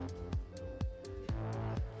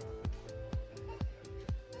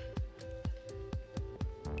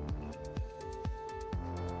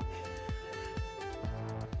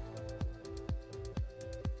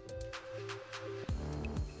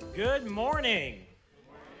Good morning.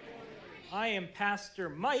 I am Pastor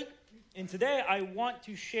Mike, and today I want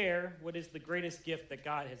to share what is the greatest gift that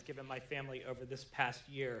God has given my family over this past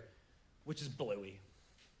year, which is Bluey.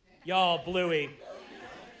 Y'all, Bluey.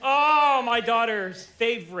 Oh, my daughter's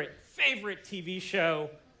favorite TV show.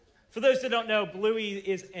 For those that don't know, Bluey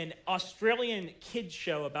is an Australian kids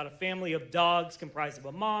show about a family of dogs comprised of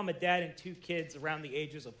a mom, a dad, and two kids around the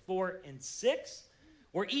ages of 4 and 6,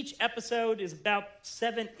 where each episode is about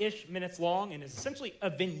 7-ish minutes long and is essentially a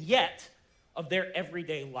vignette of their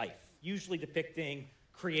everyday life, usually depicting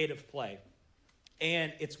creative play.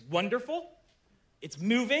 And it's wonderful, it's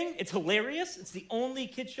moving, it's hilarious. It's the only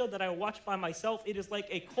kids show that I watch by myself. It is like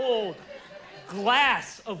a cold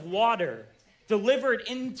glass of water delivered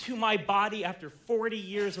into my body after 40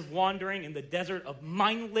 years of wandering in the desert of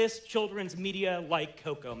mindless children's media like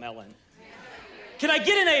CoComelon. Can I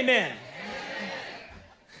get an amen?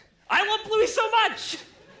 I love Bluey so much.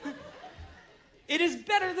 It is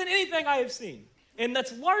better than anything I have seen. And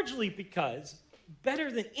that's largely because, better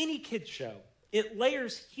than any kid's show, it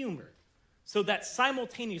layers humor so that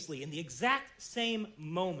simultaneously, in the exact same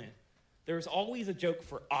moment, there's always a joke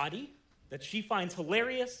for Audie that she finds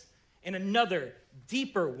hilarious and another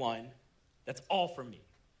deeper one that's all for me,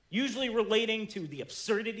 usually relating to the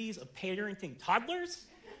absurdities of parenting toddlers.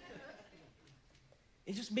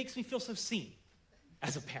 It just makes me feel so seen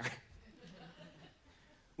as a parent.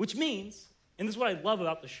 Which means, and this is what I love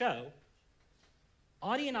about the show,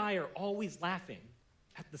 Audie and I are always laughing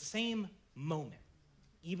at the same moment,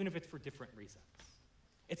 even if it's for different reasons.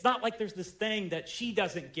 It's not like there's this thing that she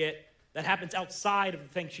doesn't get that happens outside of the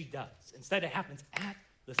thing she does. Instead, it happens at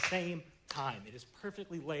the same time. It is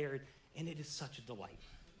perfectly layered, and it is such a delight.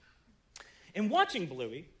 And watching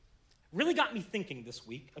Bluey really got me thinking this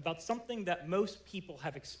week about something that most people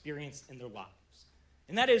have experienced in their lives.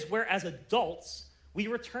 And that is where, as adults, we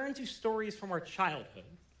return to stories from our childhood,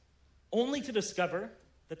 only to discover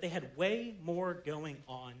that they had way more going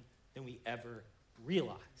on than we ever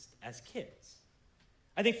realized as kids.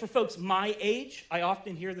 I think for folks my age, I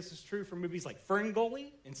often hear this is true for movies like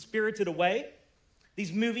Ferngully and Spirited Away.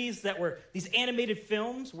 These movies that were these animated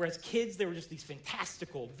films where as kids they were just these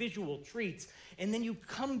fantastical visual treats. And then you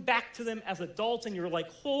come back to them as adults and you're like,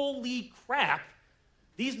 holy crap,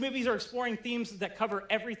 these movies are exploring themes that cover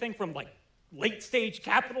everything from like late stage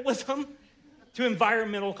capitalism to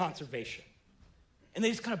environmental conservation. And they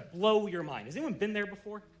just kind of blow your mind. Has anyone been there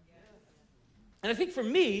before? And I think for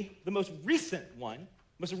me, the most recent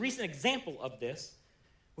example of this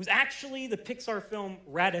was actually the Pixar film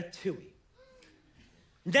Ratatouille.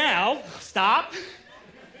 Now, stop.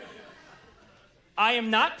 I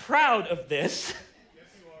am not proud of this. Yes,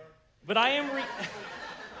 you are. But I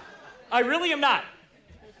really am not.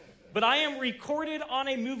 But I am recorded on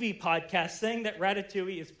a movie podcast saying that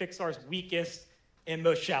Ratatouille is Pixar's weakest and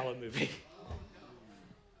most shallow movie.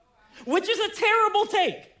 Which is a terrible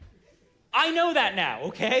take. I know that now,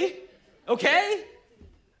 okay? Okay?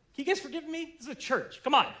 Can you guys forgive me? This is a church.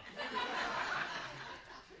 Come on.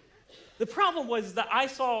 The problem was that I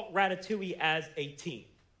saw Ratatouille as a teen.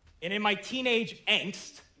 And in my teenage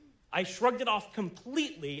angst, I shrugged it off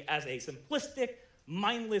completely as a simplistic,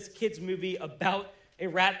 mindless kids movie about a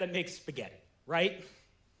rat that makes spaghetti, right? And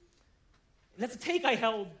that's a take I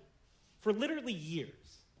held for literally years.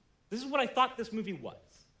 This is what I thought this movie was.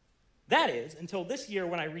 That is, until this year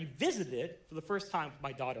when I revisited it for the first time with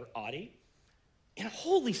my daughter, Audie. And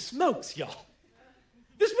holy smokes, y'all.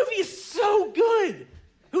 This movie is so good.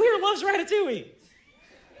 Who here loves Ratatouille?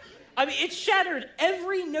 I mean, it shattered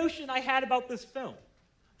every notion I had about this film.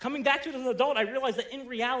 Coming back to it as an adult, I realized that in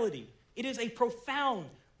reality, it is a profound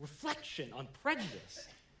reflection on prejudice,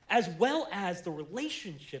 as well as the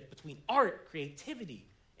relationship between art, creativity,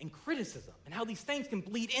 and criticism, and how these things can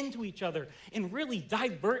bleed into each other and really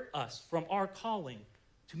divert us from our calling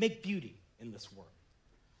to make beauty in this world.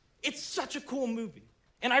 It's such a cool movie,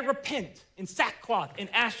 and I repent in sackcloth and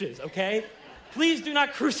ashes, okay? Please do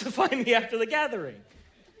not crucify me after the gathering.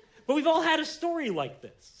 But we've all had a story like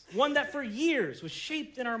this, one that for years was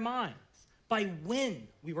shaped in our minds by when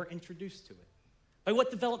we were introduced to it, by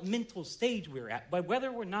what developmental stage we were at, by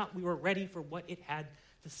whether or not we were ready for what it had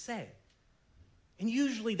to say. And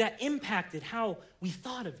usually that impacted how we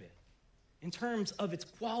thought of it in terms of its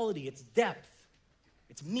quality, its depth,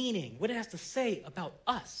 its meaning, what it has to say about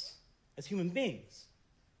us as human beings.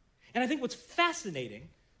 And I think what's fascinating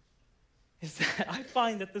is that I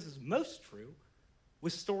find that this is most true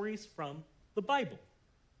with stories from the Bible.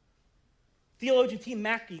 Theologian T.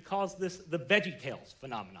 Mackey calls this the VeggieTales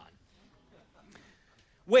phenomenon,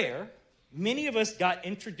 where many of us got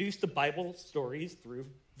introduced to Bible stories through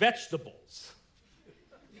vegetables.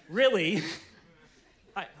 really,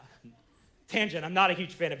 tangent, I'm not a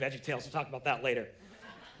huge fan of VeggieTales. We'll talk about that later.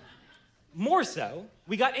 More so,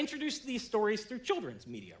 we got introduced to these stories through children's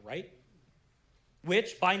media, right?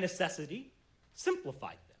 Which, by necessity,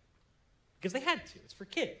 simplified them. Because they had to. It's for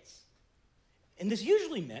kids. And this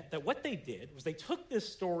usually meant that what they did was they took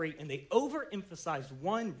this story and they overemphasized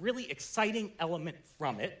one really exciting element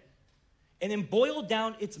from it and then boiled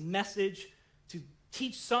down its message to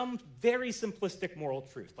teach some very simplistic moral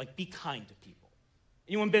truth, like be kind to people.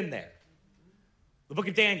 Anyone been there? The book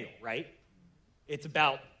of Daniel, right? It's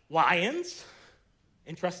about lions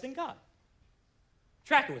and trusting God.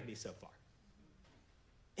 Track it with me so far.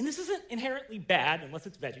 And this isn't inherently bad unless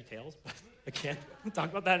it's VeggieTales, but again, we'll talk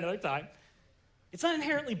about that another time. It's not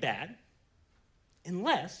inherently bad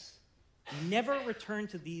unless we never return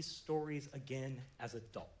to these stories again as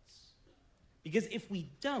adults. Because if we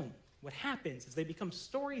don't, what happens is they become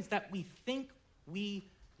stories that we think we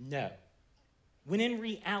know, when in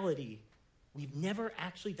reality, we've never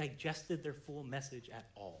actually digested their full message at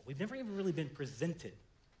all. We've never even really been presented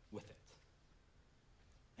with it.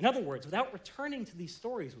 In other words, without returning to these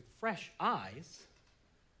stories with fresh eyes,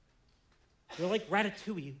 they're like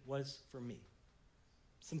Ratatouille was for me.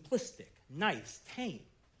 Simplistic, nice, tame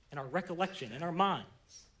in our recollection, in our minds,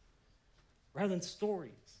 rather than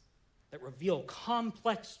stories that reveal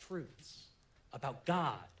complex truths about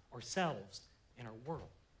God, ourselves, and our world.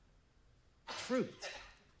 Truths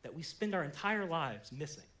that we spend our entire lives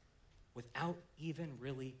missing without even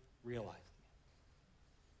really realizing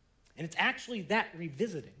it. And it's actually that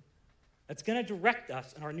revisiting that's going to direct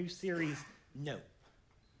us in our new series, Nope,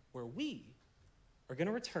 where we are going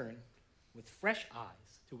to return with fresh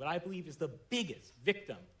eyes to what I believe is the biggest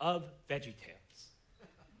victim of VeggieTales.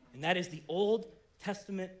 And that is the Old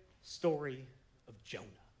Testament story of Jonah,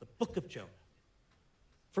 the book of Jonah.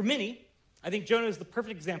 For many, I think Jonah is the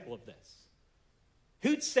perfect example of this.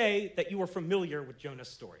 Who'd say that you are familiar with Jonah's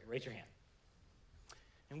story? Raise your hand.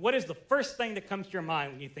 And what is the first thing that comes to your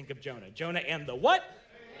mind when you think of Jonah? Jonah and the what?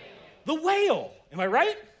 The whale. Am I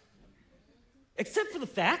right? Except for the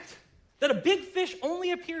fact that a big fish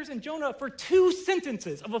only appears in Jonah for 2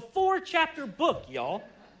 sentences of a 4-chapter book, y'all.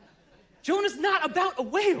 Jonah's not about a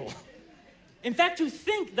whale. In fact, to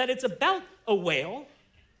think that it's about a whale,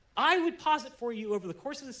 I would posit for you over the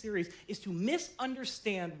course of the series, is to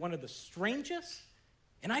misunderstand one of the strangest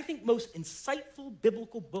and I think most insightful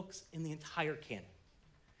biblical books in the entire canon.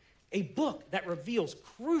 A book that reveals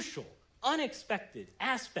crucial, unexpected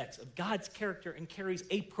aspects of God's character and carries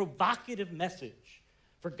a provocative message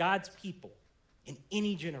for God's people in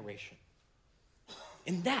any generation.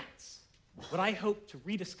 And that's what I hope to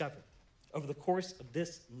rediscover over the course of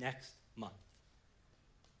this next month.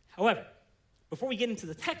 However, before we get into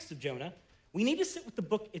the text of Jonah, we need to sit with the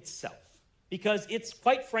book itself, because it's,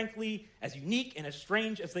 quite frankly, as unique and as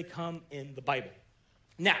strange as they come in the Bible.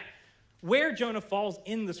 Now, where Jonah falls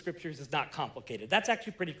in the scriptures is not complicated. That's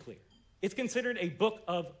actually pretty clear. It's considered a book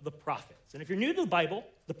of the prophets. And if you're new to the Bible,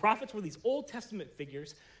 the prophets were these Old Testament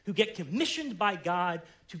figures who get commissioned by God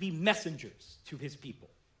to be messengers to his people.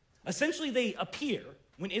 Essentially, they appear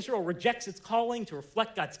when Israel rejects its calling to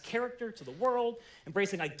reflect God's character to the world,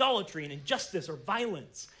 embracing idolatry and injustice or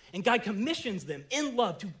violence. And God commissions them in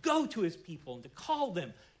love to go to his people and to call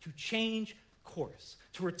them to change course,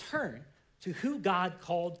 to return to who God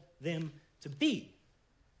called them to be.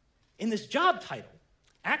 And this job title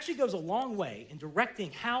actually goes a long way in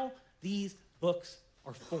directing how these books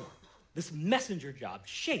are formed. This messenger job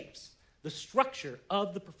shapes the structure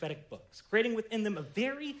of the prophetic books, creating within them a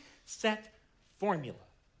very set formula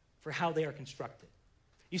for how they are constructed.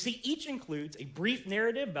 You see, each includes a brief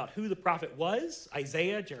narrative about who the prophet was,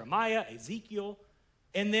 Isaiah, Jeremiah, Ezekiel,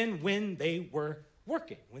 and then when they were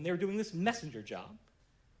working, when they were doing this messenger job.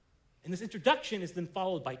 And this introduction is then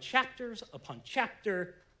followed by chapters upon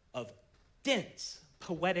chapter of dense,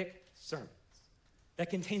 poetic sermons that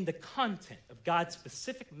contain the content of God's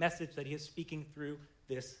specific message that he is speaking through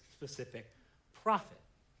this specific prophet.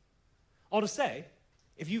 All to say,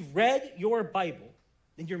 if you've read your Bible,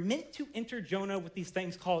 then you're meant to enter Jonah with these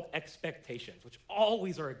things called expectations, which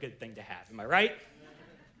always are a good thing to have. Am I right?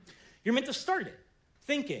 You're meant to start it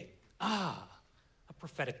thinking, a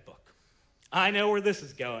prophetic book. I know where this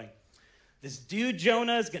is going. This dude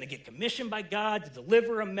Jonah is going to get commissioned by God to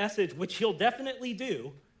deliver a message, which he'll definitely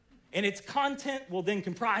do, and its content will then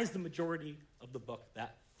comprise the majority of the book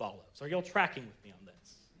that follows. Are y'all tracking with me on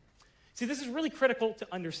this? See, this is really critical to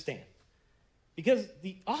understand, because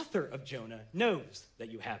the author of Jonah knows that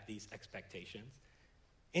you have these expectations,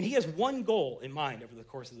 and he has one goal in mind over the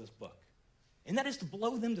course of this book, and that is to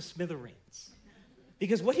blow them to smithereens.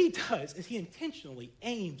 Because what he does is he intentionally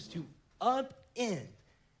aims to upend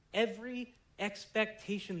every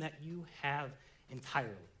expectation that you have entirely.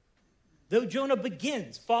 Though Jonah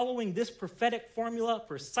begins following this prophetic formula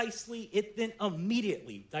precisely, it then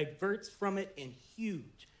immediately diverts from it in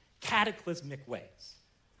huge, cataclysmic ways.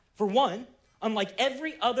 For one, unlike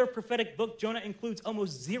every other prophetic book, Jonah includes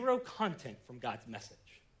almost zero content from God's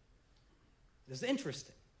message. This is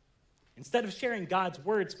interesting. Instead of sharing God's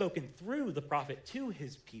word spoken through the prophet to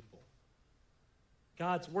his people,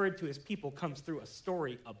 God's word to his people comes through a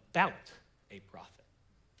story about a prophet.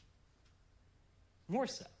 More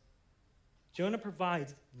so, Jonah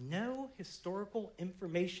provides no historical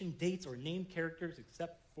information, dates, or named characters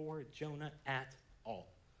except for Jonah at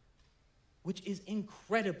all, which is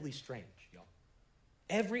incredibly strange, y'all.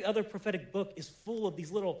 Every other prophetic book is full of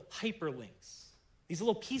these little hyperlinks, these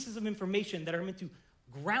little pieces of information that are meant to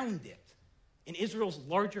ground it in Israel's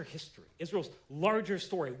larger history, Israel's larger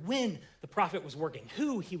story, when the prophet was working,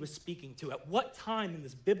 who he was speaking to, at what time in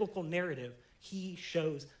this biblical narrative he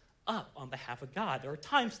shows up on behalf of God. There are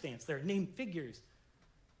timestamps, there are named figures.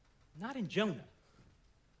 Not in Jonah.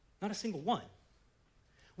 Not a single one.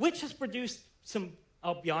 Which has produced some,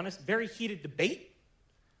 I'll be honest, very heated debate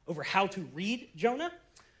over how to read Jonah.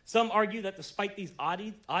 Some argue that despite these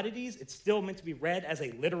oddities, it's still meant to be read as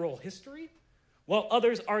a literal history, while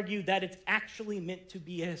others argue that it's actually meant to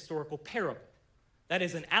be a historical parable. That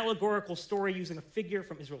is an allegorical story using a figure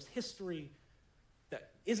from Israel's history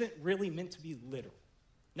that isn't really meant to be literal.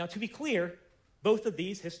 Now, to be clear, both of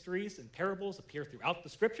these histories and parables appear throughout the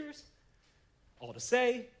scriptures. All to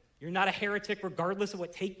say, you're not a heretic regardless of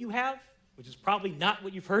what take you have, which is probably not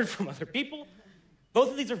what you've heard from other people.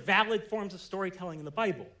 Both of these are valid forms of storytelling in the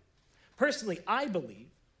Bible. Personally, I believe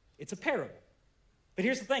it's a parable. But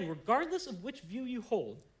here's the thing, regardless of which view you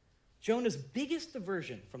hold, Jonah's biggest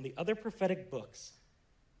diversion from the other prophetic books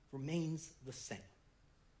remains the same.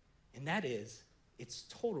 And that is, it's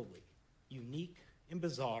totally unique and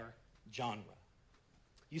bizarre genre.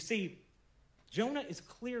 You see, Jonah is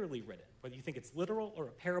clearly written, whether you think it's literal or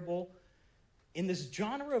a parable, in this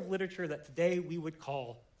genre of literature that today we would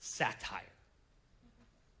call satire.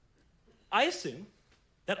 I assume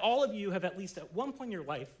that all of you have at least at one point in your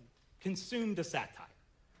life consumed a satire.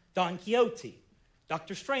 Don Quixote,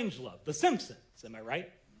 Dr. Strangelove, The Simpsons, am I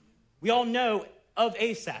right? We all know of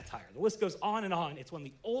a satire. The list goes on and on. It's one of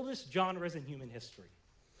the oldest genres in human history.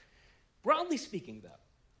 Broadly speaking, though,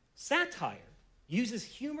 satire uses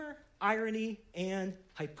humor, irony, and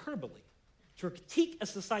hyperbole to critique a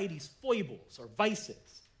society's foibles or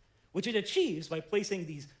vices, which it achieves by placing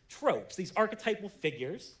these tropes, these archetypal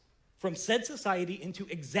figures, from said society into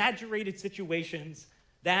exaggerated situations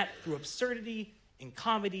that, through absurdity and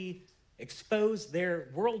comedy, expose their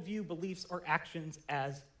worldview, beliefs, or actions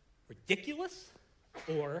as ridiculous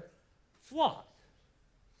or flawed.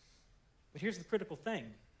 But here's the critical thing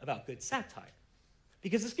about good satire,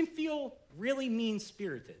 because this can feel really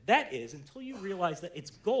mean-spirited. That is, until you realize that its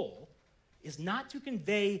goal is not to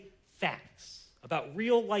convey facts about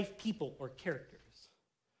real-life people or characters.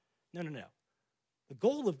 No. The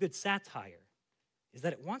goal of good satire is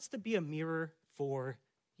that it wants to be a mirror for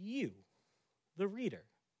you, the reader.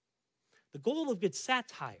 The goal of good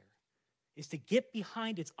satire is to get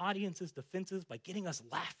behind its audience's defenses by getting us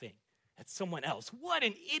laughing at someone else. What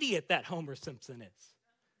an idiot that Homer Simpson is.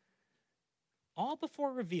 All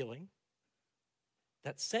before revealing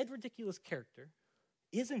that said ridiculous character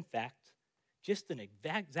is, in fact, just an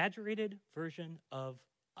exaggerated version of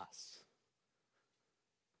us,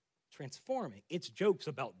 transforming its jokes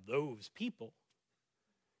about those people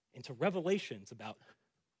into revelations about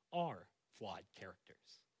our flawed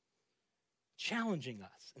characters, challenging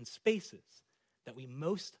us in spaces that we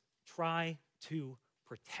most try to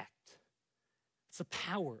protect. It's the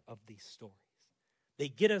power of these stories. They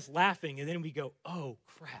get us laughing, and then we go, oh,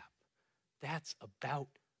 crap, that's about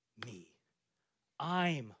me.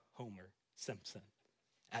 I'm Homer Simpson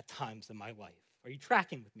at times in my life. Are you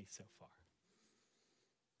tracking with me so far?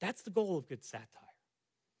 That's the goal of good satire.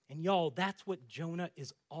 And y'all, that's what Jonah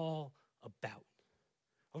is all about.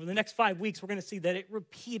 Over the next 5 weeks, we're going to see that it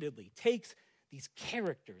repeatedly takes these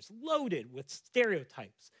characters loaded with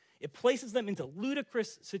stereotypes. It places them into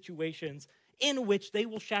ludicrous situations in which they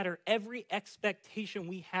will shatter every expectation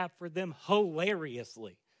we have for them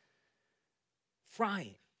hilariously,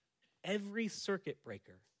 frying every circuit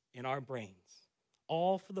breaker in our brains,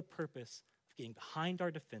 all for the purpose of getting behind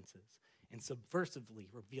our defenses and subversively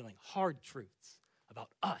revealing hard truths about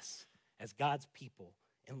us as God's people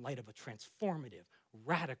in light of a transformative,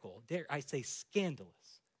 radical, dare I say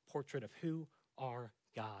scandalous portrait of who our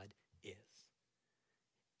God is.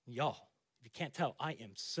 Y'all, If you can't tell, I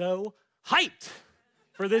am so hyped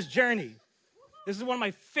for this journey. This is one of my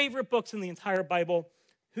favorite books in the entire Bible.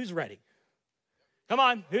 Who's ready? Come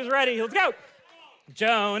on, who's ready? Let's go.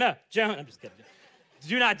 Jonah. I'm just kidding.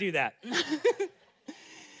 Do not do that.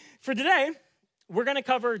 For today, we're going to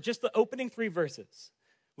cover just the opening 3 verses,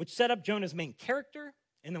 which set up Jonah's main character,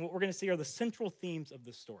 and then what we're going to see are the central themes of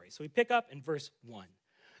the story. So we pick up in verse 1.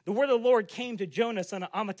 The word of the Lord came to Jonah, son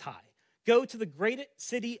of Amittai. Go to the great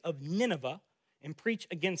city of Nineveh and preach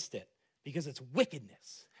against it, because its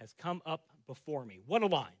wickedness has come up before me. What a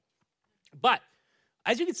line. But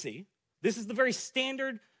as you can see, this is the very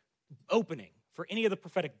standard opening for any of the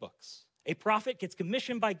prophetic books. A prophet gets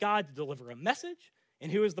commissioned by God to deliver a message.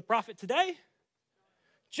 And who is the prophet today?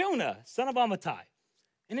 Jonah, son of Amittai.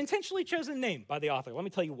 An intentionally chosen name by the author. Let me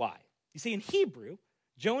tell you why. You see, in Hebrew,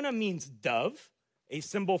 Jonah means dove, a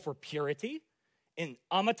symbol for purity, and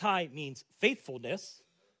Amittai means faithfulness.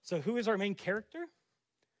 So who is our main character?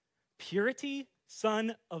 Purity,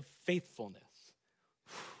 son of faithfulness.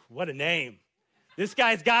 What a name. This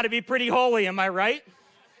guy's got to be pretty holy, am I right?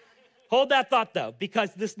 Hold that thought, though,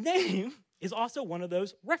 because this name is also one of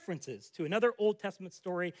those references to another Old Testament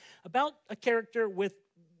story about a character with,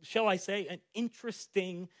 shall I say, an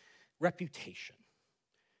interesting reputation.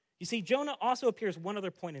 You see, Jonah also appears one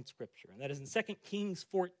other point in Scripture, and that is in 2 Kings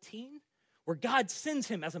 14, where God sends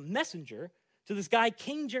him as a messenger to this guy,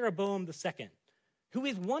 King Jeroboam II, who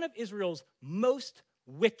is one of Israel's most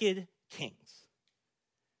wicked kings.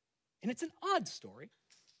 And it's an odd story,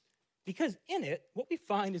 because in it, what we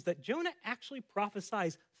find is that Jonah actually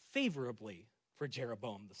prophesies favorably for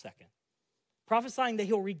Jeroboam II, prophesying that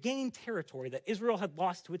he'll regain territory that Israel had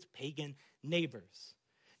lost to its pagan neighbors.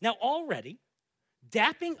 Now, already,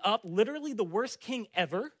 dapping up literally the worst king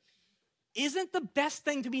ever isn't the best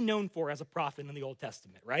thing to be known for as a prophet in the Old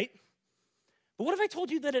Testament, right? But what if I told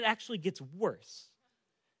you that it actually gets worse?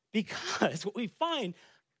 Because what we find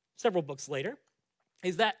several books later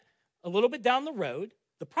is that a little bit down the road,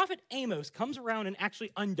 the prophet Amos comes around and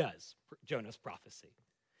actually undoes Jonah's prophecy.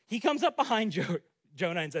 He comes up behind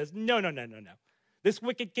Jonah and says, no. This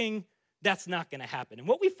wicked king, that's not going to happen. And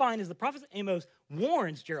what we find is the prophet Amos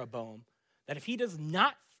warns Jeroboam that if he does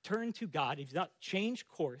not turn to God, if he does not change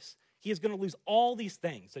course, he is going to lose all these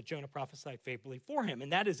things that Jonah prophesied favorably for him.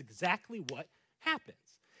 And that is exactly what happens.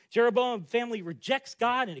 Jeroboam's family rejects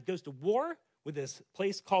God, and it goes to war with this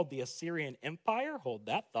place called the Assyrian Empire. Hold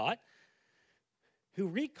that thought. Who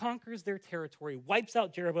reconquers their territory, wipes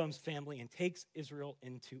out Jeroboam's family, and takes Israel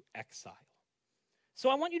into exile. So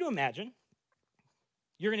I want you to imagine,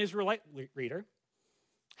 you're an Israelite reader.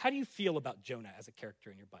 How do you feel about Jonah as a character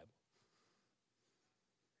in your Bible?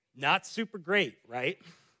 Not super great, right?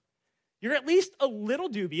 You're at least a little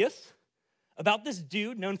dubious about this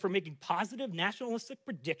dude known for making positive nationalistic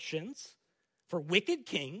predictions for wicked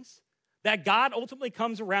kings that God ultimately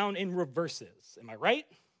comes around and reverses. Am I right?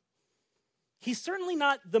 He's certainly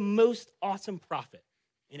not the most awesome prophet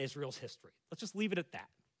in Israel's history. Let's just leave it at that.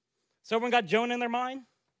 So everyone got Jonah in their mind?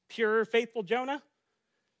 Pure, faithful Jonah?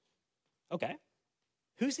 Okay.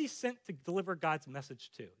 Who's he sent to deliver God's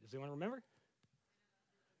message to? Does anyone remember?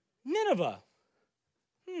 Nineveh.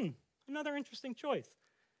 Another interesting choice.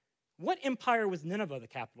 What empire was Nineveh the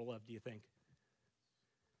capital of, do you think?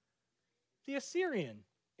 The Assyrian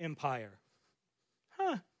Empire.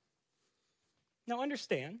 Now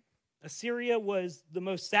understand, Assyria was the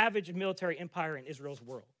most savage military empire in Israel's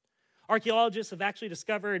world. Archaeologists have actually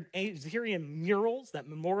discovered Assyrian murals that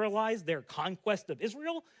memorialize their conquest of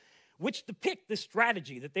Israel, which depict the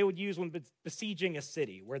strategy that they would use when besieging a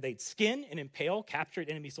city, where they'd skin and impale captured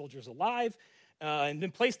enemy soldiers alive, and then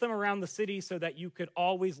place them around the city so that you could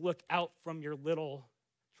always look out from your little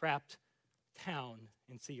trapped town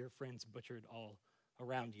and see your friends butchered all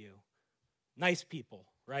around you. Nice people,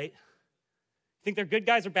 right? Think they're good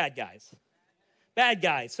guys or bad guys? Bad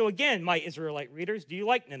guys. So again, my Israelite readers, do you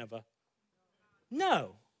like Nineveh?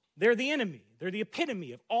 No. They're the enemy. They're the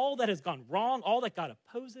epitome of all that has gone wrong, all that God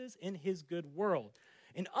opposes in his good world.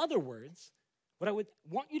 In other words, what I would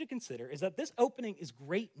want you to consider is that this opening is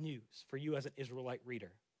great news for you as an Israelite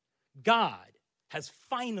reader. God has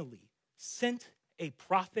finally sent a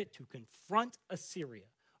prophet to confront Assyria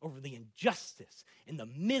over the injustice and the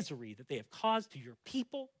misery that they have caused to your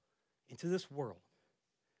people and to this world.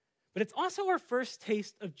 But it's also our first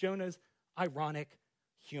taste of Jonah's ironic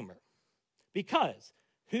humor. Because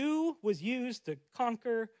who was used to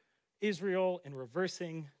conquer Israel in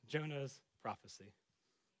reversing Jonah's prophecy?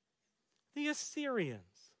 The Assyrians,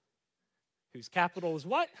 whose capital is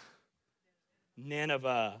what?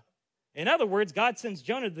 Nineveh. In other words, God sends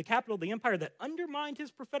Jonah to the capital of the empire that undermined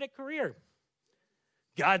his prophetic career.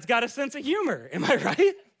 God's got a sense of humor, am I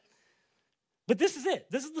right? But this is it.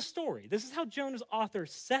 This is the story. This is how Jonah's author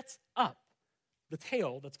sets up the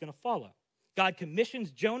tale that's going to follow. God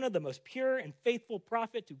commissions Jonah, the most pure and faithful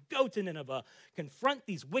prophet, to go to Nineveh, confront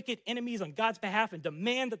these wicked enemies on God's behalf, and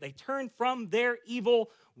demand that they turn from their evil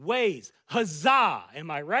ways. Huzzah!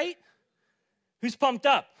 Am I right? Who's pumped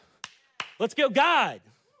up? Let's go, God.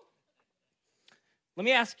 Let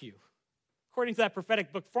me ask you, according to that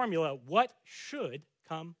prophetic book formula, what should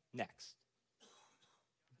come next?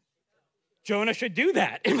 Jonah should do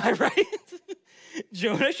that, am I right?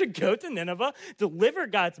 Jonah should go to Nineveh, deliver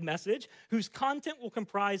God's message, whose content will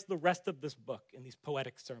comprise the rest of this book in these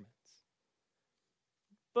poetic sermons.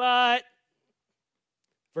 But,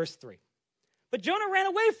 verse 3, but Jonah ran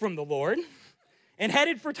away from the Lord and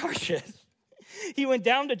headed for Tarshish. He went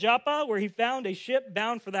down to Joppa, where he found a ship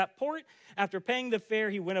bound for that port. After paying the fare,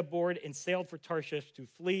 he went aboard and sailed for Tarshish to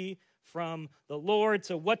flee from the Lord.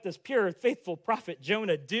 So what does pure, faithful prophet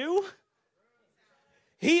Jonah do?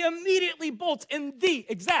 He immediately bolts in the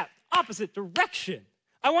exact opposite direction.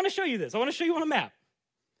 I want to show you this. I want to show you on a map.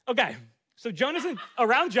 Okay, so Jonah's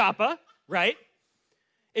around Joppa, right?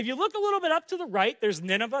 If you look a little bit up to the right, there's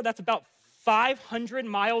Nineveh. That's about 500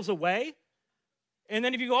 miles away. And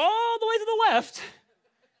then if you go all the way to the left,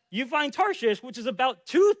 you find Tarshish, which is about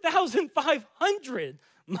 2,500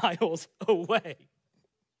 miles away.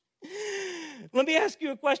 Let me ask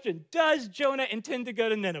you a question. Does Jonah intend to go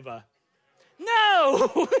to Nineveh?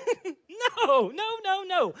 No,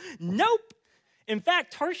 no. Nope. In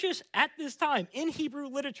fact, Tarshish at this time in Hebrew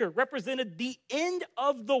literature represented the end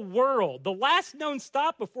of the world, the last known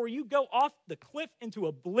stop before you go off the cliff into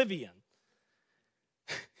oblivion.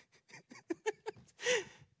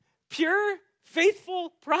 Pure,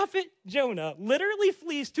 faithful prophet Jonah literally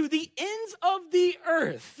flees to the ends of the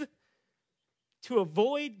earth to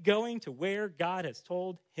avoid going to where God has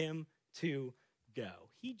told him to go.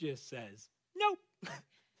 He just says, nope,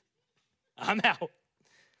 I'm out.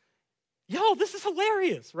 Yo, this is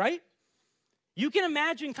hilarious, right? You can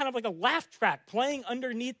imagine kind of like a laugh track playing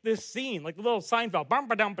underneath this scene, like the little Seinfeld,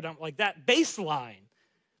 bum-ba-dum-ba-dum, like that bass line.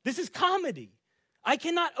 This is comedy. I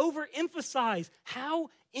cannot overemphasize how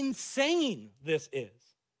insane this is.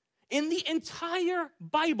 In the entire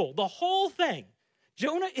Bible, the whole thing,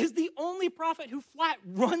 Jonah is the only prophet who flat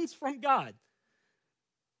runs from God,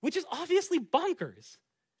 which is obviously bonkers.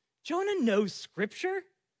 Jonah knows scripture.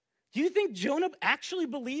 Do you think Jonah actually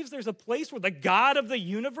believes there's a place where the God of the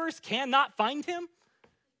universe cannot find him?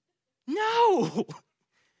 No.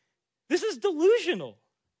 This is delusional.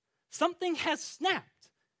 Something has snapped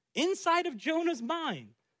inside of Jonah's mind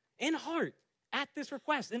and heart at this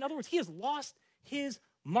request. In other words, he has lost his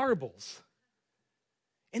marbles.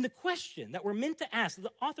 And the question that we're meant to ask, that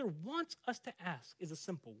the author wants us to ask, is a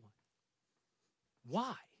simple one.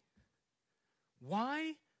 Why?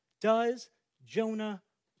 Why does Jonah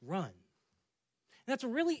run? And that's a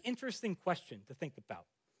really interesting question to think about.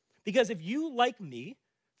 Because if you, like me,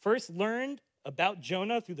 first learned about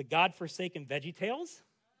Jonah through the God-forsaken VeggieTales,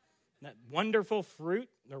 that wonderful fruit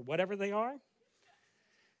or whatever they are,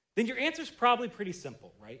 then your answer's probably pretty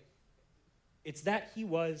simple, right? It's that he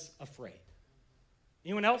was afraid.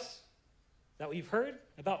 Anyone else? Is that what you've heard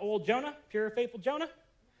about old Jonah, pure faithful Jonah?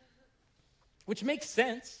 Which makes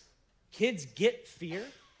sense. Kids get fear.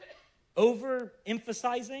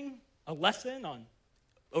 Overemphasizing a lesson on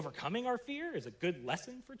overcoming our fear is a good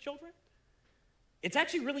lesson for children. It's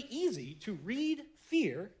actually really easy to read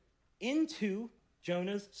fear into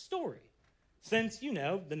Jonah's story, since,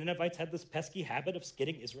 the Ninevites had this pesky habit of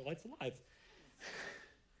skinning Israelites alive.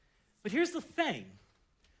 But here's the thing.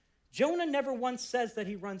 Jonah never once says that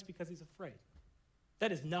he runs because he's afraid.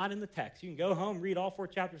 That is not in the text. You can go home, read all 4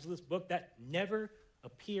 chapters of this book. That never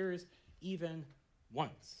appears even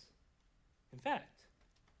once. In fact,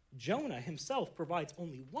 Jonah himself provides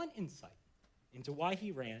only one insight into why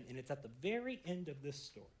he ran, and it's at the very end of this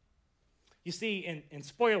story. You see, in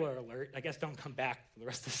spoiler alert, I guess don't come back for the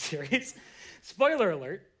rest of the series. Spoiler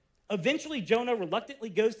alert, eventually Jonah reluctantly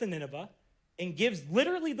goes to Nineveh and gives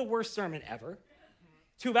literally the worst sermon ever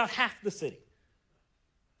to about half the city.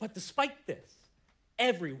 But despite this,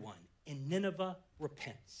 everyone in Nineveh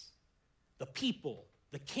repents. The people,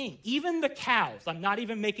 the king, even the cows, I'm not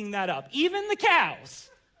even making that up, even the cows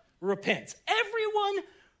repents. Everyone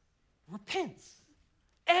repents.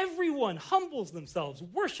 Everyone humbles themselves,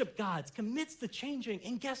 worship God, commits to changing,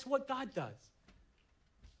 and guess what God does?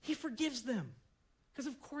 He forgives them. Because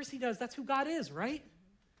of course he does. That's who God is, right?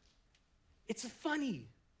 It's a funny,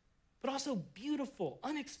 but also beautiful,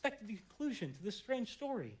 unexpected conclusion to this strange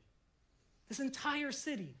story. This entire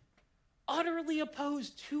city, utterly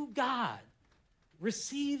opposed to God,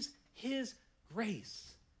 receives his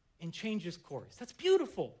grace and changes course. That's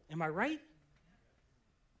beautiful, am I right?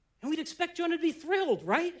 And we'd expect Jonah to be thrilled,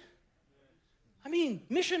 right? I mean,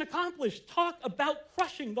 mission accomplished. Talk about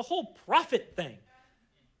crushing the whole prophet thing.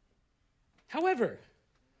 However,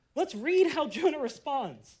 let's read how Jonah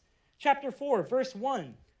responds. Chapter 4, verse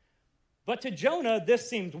 1. But to Jonah, this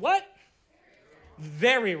seemed what?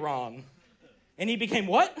 Very wrong. And he became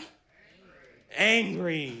what?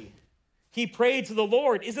 Angry. He prayed to the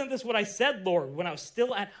Lord. Isn't this what I said, Lord, when I was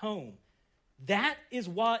still at home? That is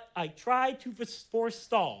what I tried to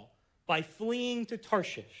forestall by fleeing to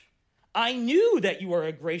Tarshish. I knew that you are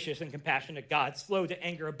a gracious and compassionate God, slow to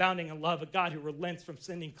anger, abounding in love, a God who relents from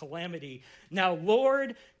sending calamity. Now,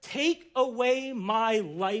 Lord, take away my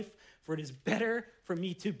life, for it is better for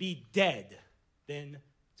me to be dead than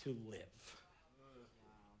to live.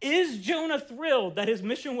 Is Jonah thrilled that his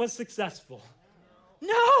mission was successful?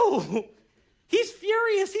 No! He's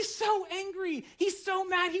furious. He's so angry. He's so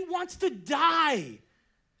mad. He wants to die.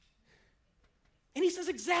 And he says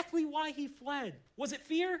exactly why he fled. Was it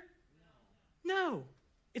fear? No.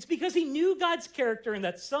 It's because he knew God's character and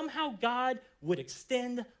that somehow God would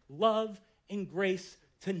extend love and grace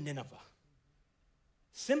to Nineveh.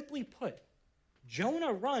 Simply put,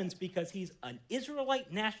 Jonah runs because he's an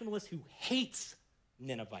Israelite nationalist who hates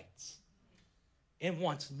Ninevites and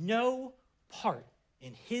wants no part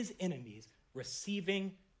in his enemies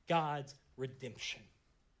receiving God's redemption.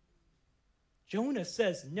 Jonah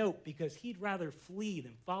says nope because he'd rather flee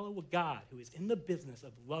than follow a God who is in the business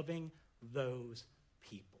of loving those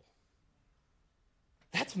people.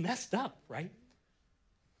 That's messed up, right?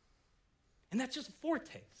 And that's just a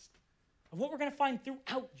foretaste of what we're going to find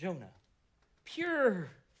throughout Jonah. Pure,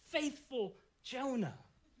 faithful Jonah.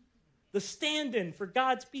 The stand-in for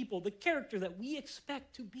God's people, the character that we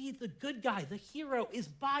expect to be the good guy, the hero, is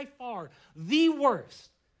by far the worst,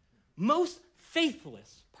 most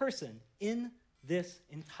faithless person in this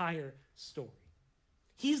entire story.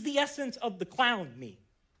 He's the essence of the clown meme,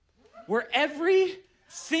 where every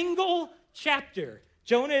single chapter,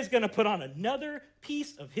 Jonah is going to put on another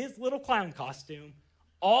piece of his little clown costume,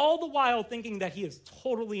 all the while thinking that he is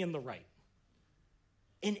totally in the right.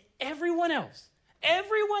 And everyone else,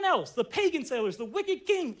 the pagan sailors, the wicked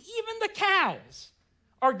king, even the cows,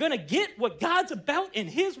 are going to get what God's about in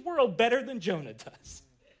his world better than Jonah does.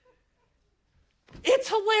 It's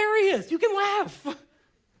hilarious. You can laugh.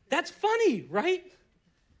 That's funny, right?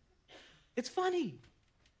 It's funny.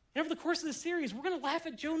 And over the course of this series, we're going to laugh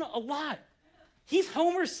at Jonah a lot. He's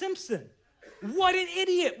Homer Simpson. What an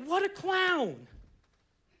idiot. What a clown.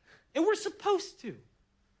 And we're supposed to.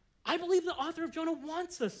 I believe the author of Jonah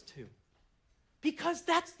wants us to. Because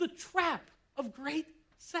that's the trap of great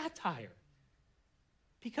satire.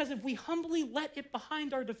 Because if we humbly let it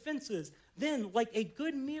behind our defenses, then, like a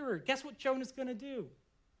good mirror, guess what Jonah's going to do?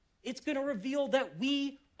 It's going to reveal that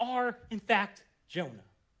we are, in fact, Jonah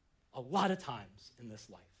a lot of times in this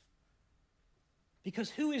life. Because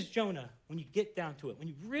who is Jonah when you get down to it? When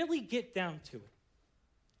you really get down to it,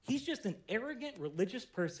 he's just an arrogant religious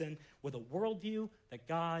person with a worldview that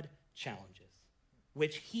God challenges,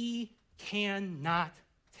 which he cannot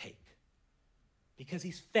take. Because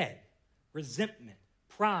he's fed resentment,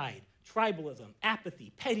 pride, tribalism,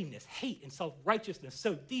 apathy, pettiness, hate, and self-righteousness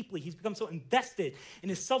so deeply. He's become so invested in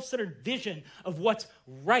his self-centered vision of what's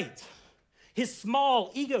right. His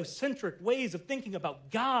small, egocentric ways of thinking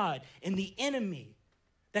about God and the enemy,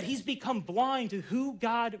 that he's become blind to who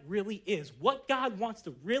God really is, what God wants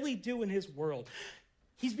to really do in his world.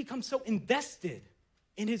 He's become so invested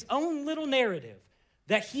in his own little narrative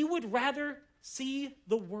that he would rather see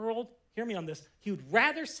the world, hear me on this, he would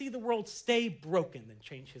rather see the world stay broken than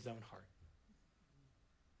change his own heart,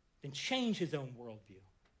 than change his own worldview,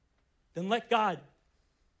 than let God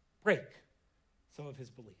break some of his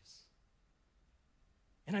beliefs.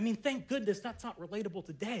 And I mean, thank goodness that's not relatable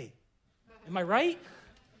today. Am I right?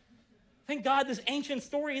 Thank God this ancient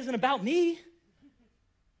story isn't about me.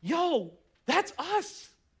 Yo, that's us.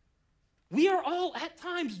 We are all at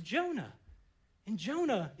times Jonah. And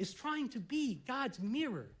Jonah is trying to be God's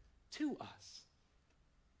mirror to us.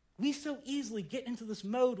 We so easily get into this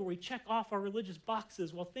mode where we check off our religious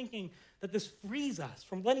boxes while thinking that this frees us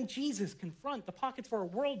from letting Jesus confront the pockets of our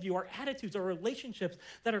worldview, our attitudes, our relationships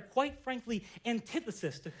that are quite frankly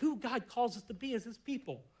antithesis to who God calls us to be as his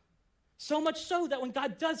people. So much so that when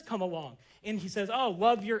God does come along and he says, oh,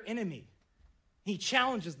 love your enemy, he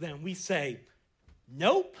challenges them, we say,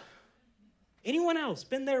 nope. Anyone else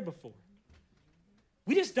been there before?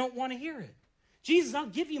 We just don't want to hear it. Jesus, I'll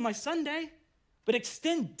give you my Sunday, but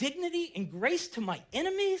extend dignity and grace to my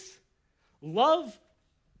enemies? Love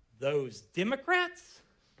those Democrats?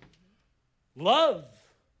 Love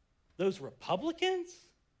those Republicans?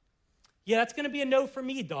 Yeah, that's going to be a no for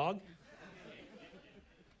me, dog.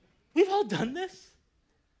 We've all done this.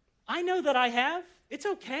 I know that I have. It's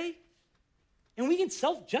okay. And we can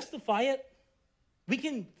self-justify it. We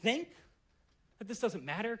can think that this doesn't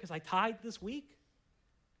matter because I tithed this week.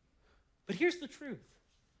 But here's the truth.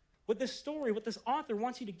 With this story, what this author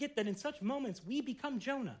wants you to get, that in such moments, we become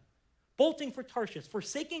Jonah, bolting for Tarshish,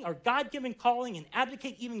 forsaking our God-given calling and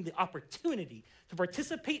abdicate even the opportunity to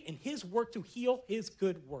participate in his work to heal his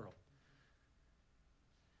good world.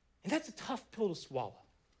 And that's a tough pill to swallow.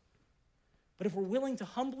 But if we're willing to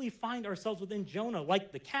humbly find ourselves within Jonah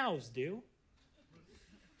like the cows do,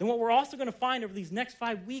 then what we're also going to find over these next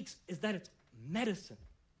 5 weeks is that it's medicine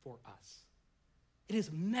for us. It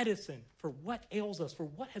is medicine for what ails us, for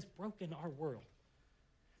what has broken our world.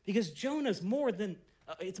 Because Jonah's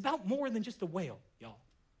it's about more than just a whale, y'all.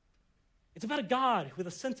 It's about a God with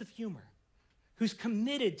a sense of humor, who's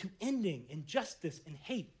committed to ending injustice and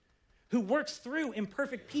hate, who works through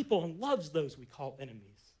imperfect people and loves those we call enemies.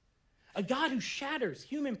 A God who shatters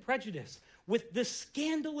human prejudice with this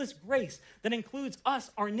scandalous grace that includes us,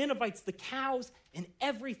 our Ninevites, the cows, and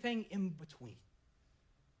everything in between.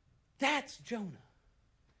 That's Jonah.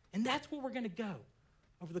 And that's where we're going to go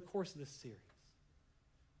over the course of this series.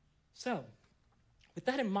 So, with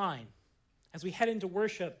that in mind, as we head into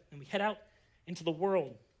worship and we head out into the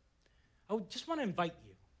world, I would just want to invite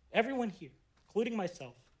you, everyone here, including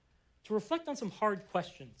myself, to reflect on some hard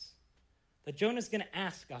questions that Jonah's going to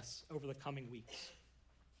ask us over the coming weeks.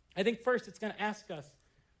 I think first it's going to ask us,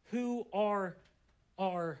 who are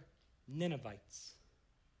our Ninevites?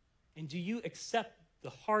 And do you accept the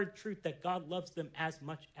hard truth that God loves them as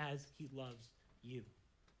much as he loves you?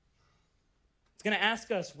 It's going to ask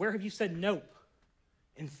us, where have you said nope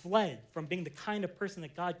and fled from being the kind of person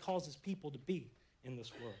that God calls his people to be in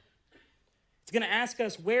this world? It's going to ask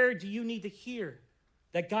us, where do you need to hear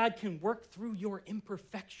that God can work through your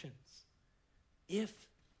imperfections if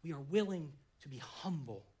we are willing to be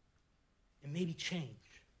humble and maybe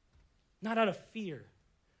change? Not out of fear,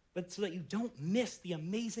 but so that you don't miss the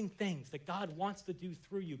amazing things that God wants to do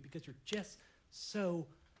through you because you're just so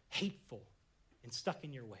hateful and stuck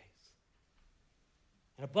in your ways.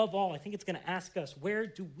 And above all, I think it's going to ask us, where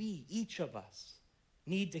do we, each of us,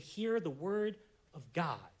 need to hear the word of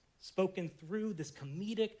God spoken through this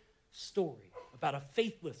comedic story about a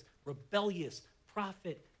faithless, rebellious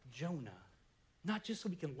prophet Jonah? Not just so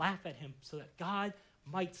we can laugh at him, so that God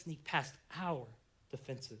might sneak past our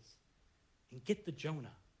defenses and get the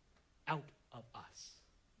Jonah out of us.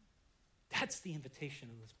 That's the invitation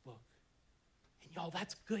of this book. And y'all,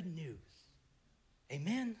 that's good news.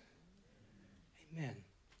 Amen? Amen.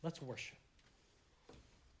 Let's worship.